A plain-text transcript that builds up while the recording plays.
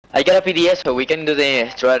I got a PDS, so we can do the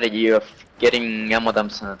strategy of getting ammo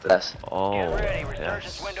dumps at last. Oh,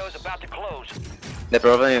 Resurgence window's about to close. The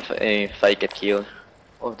problem if I get killed.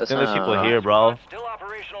 Oh, that's there's people here, bro. Still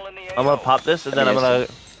operational in the I'm gonna pop this and then I'm gonna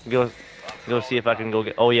Yes. go see if I can go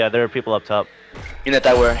get. Oh yeah, there are people up top. In the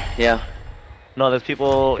tower, yeah. No, there's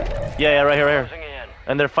people. Yeah, right here, right here. Closing in.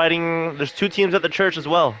 And they're fighting. There's 2 teams at the church as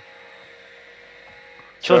well.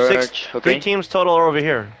 So Church, okay. 3 teams total are over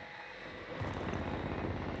here.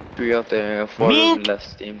 3 of the 4 Meek!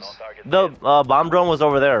 last teams. The bomb drone was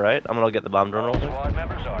over there, right? I'm gonna get the bomb drone All over there. squad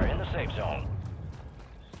members are in the safe zone.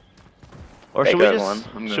 Or I should we got just one.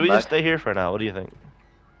 I'm should going we just back. stay here for now? What do you think?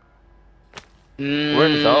 We're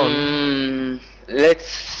in zone.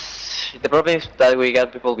 Let's. The problem is that we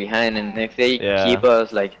got people behind, and if they Yeah. keep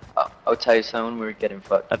us like outside zone, we're getting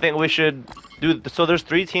fucked. I think we should do. So there's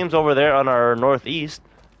 3 teams over there on our northeast.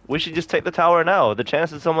 We should just take the tower now. The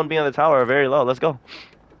chances of someone being on the tower are very low. Let's go.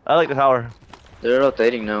 I like the tower. They're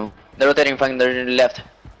rotating now. They're rotating, Fang. They're left.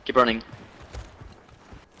 Keep running.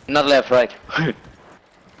 Not left, right.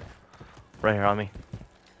 Right here on me.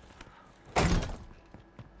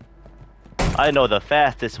 I know the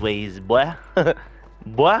fastest ways, boy.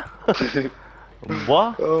 Boy.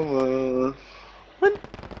 Boy. Come on. What?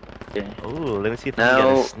 Okay. Ooh, let me see if I can get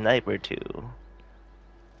Now- a sniper too.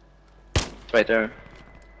 It's right there.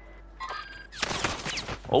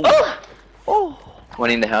 Oh. Oh! Oh. One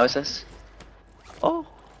in the houses. Oh.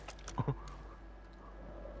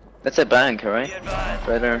 That's a bank, right? Be advised,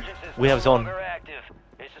 Right there. Resurgence is We have no zone. longer active.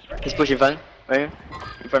 This is for He's pushing Fang. Right here.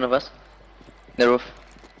 In front of us. The roof.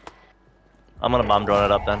 I'm gonna bomb drone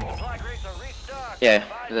it up then. Supply crates are restocked. Yeah,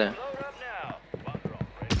 Advise there. load up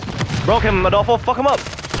now. Broke him, Adolfo. Fuck him up.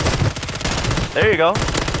 There you go.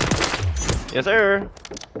 Yes, sir.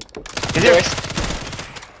 He's here.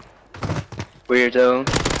 Weirdo.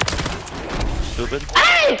 Stupid.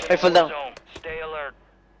 I fell down. Zone. Stay alert.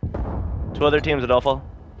 2 other teams, Adolfo.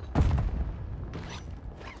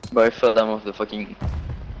 But I fell down off the fucking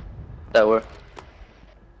tower.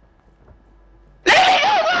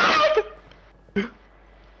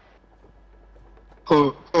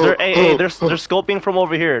 They're scoping from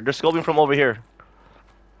over here. They're scoping from over here.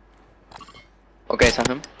 Okay, saw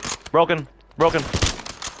him. Broken. Broken.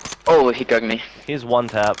 Oh, he got me. He's 1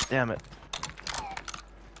 tap. Damn it.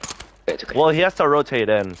 Okay, it's okay. Well, he has to rotate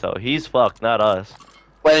in, so he's fucked, not us.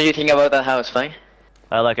 What do you think about that house, Fang?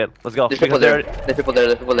 I like it. Let's go. There's people Because there. There's people there.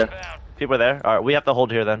 There's people there. people are there. All right, we have to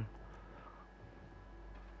hold here then.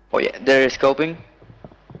 Oh yeah, they're scoping.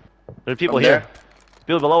 There's people From here. there?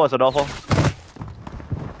 People below us, Adolfo.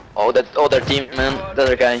 Oh, that other team, man. The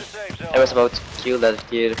other guy. I was about to kill that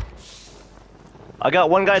kid. I got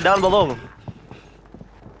 1 guy down below.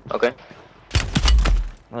 Okay.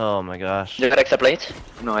 Oh my gosh. You got extra plates?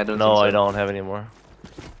 No, I don't. No, think so. I don't have any more.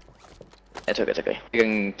 It's okay. It's okay. We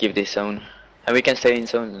can give this zone, and we can stay in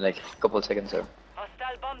zone in like a couple of seconds. Or.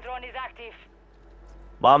 Hostile bomb drone is active.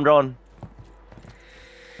 Bomb drone.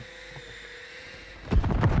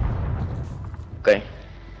 Okay.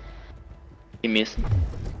 He missed.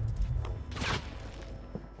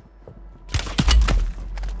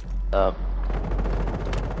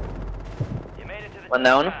 You made it to the One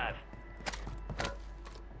top down. 5.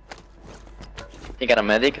 He got a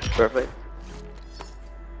medic. Perfect.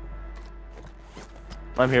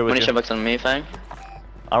 I'm here with Munition you. box on me, Fang.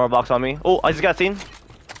 Armor box on me. Oh, I just got seen.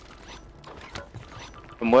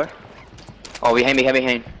 From where? Oh, behind,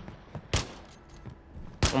 behind.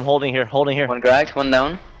 I'm holding here. Holding here. One cracked, one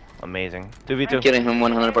down. Amazing. 2v2. Killing him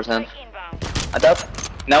 100%. A top.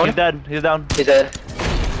 Down. He's dead. He's down. He's dead.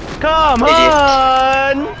 Come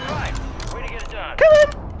on! Right. Way to get it done. Come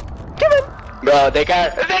on! Come on! Bro, they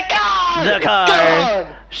got the car! The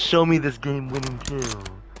car! Show me this game-winning kill.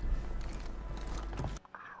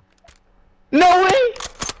 No way!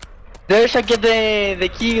 There's a get the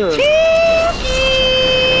kill.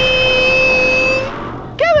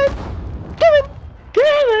 Come on! Come on! Come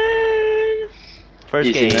on! First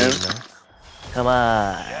Easy, game. man. Come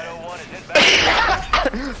on. Shadow 1 is inbound.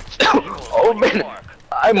 Oh man,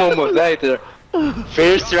 I'm almost died there.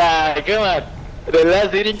 First try, come on. The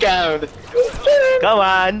last didn't count. Come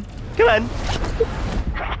on! Come on!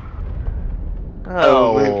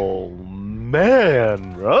 Oh, Oh,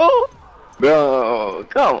 man, bro! Bro,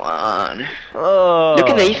 come on. Oh. Look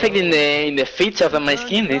at the effect in the feet of my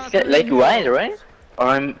skin. It's got, like white, right? Or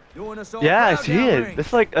I'm. Yeah, I see it.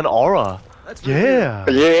 It's like an aura. Yeah.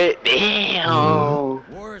 Yeah, damn.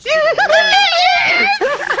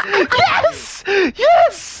 Yes!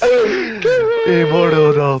 Yes!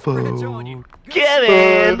 Immortal Adolfo. Get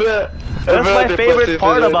in! That's my favorite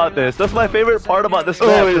part about this. That's my favorite part about this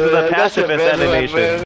map. Is the that's a pacifist bad one, animation. man.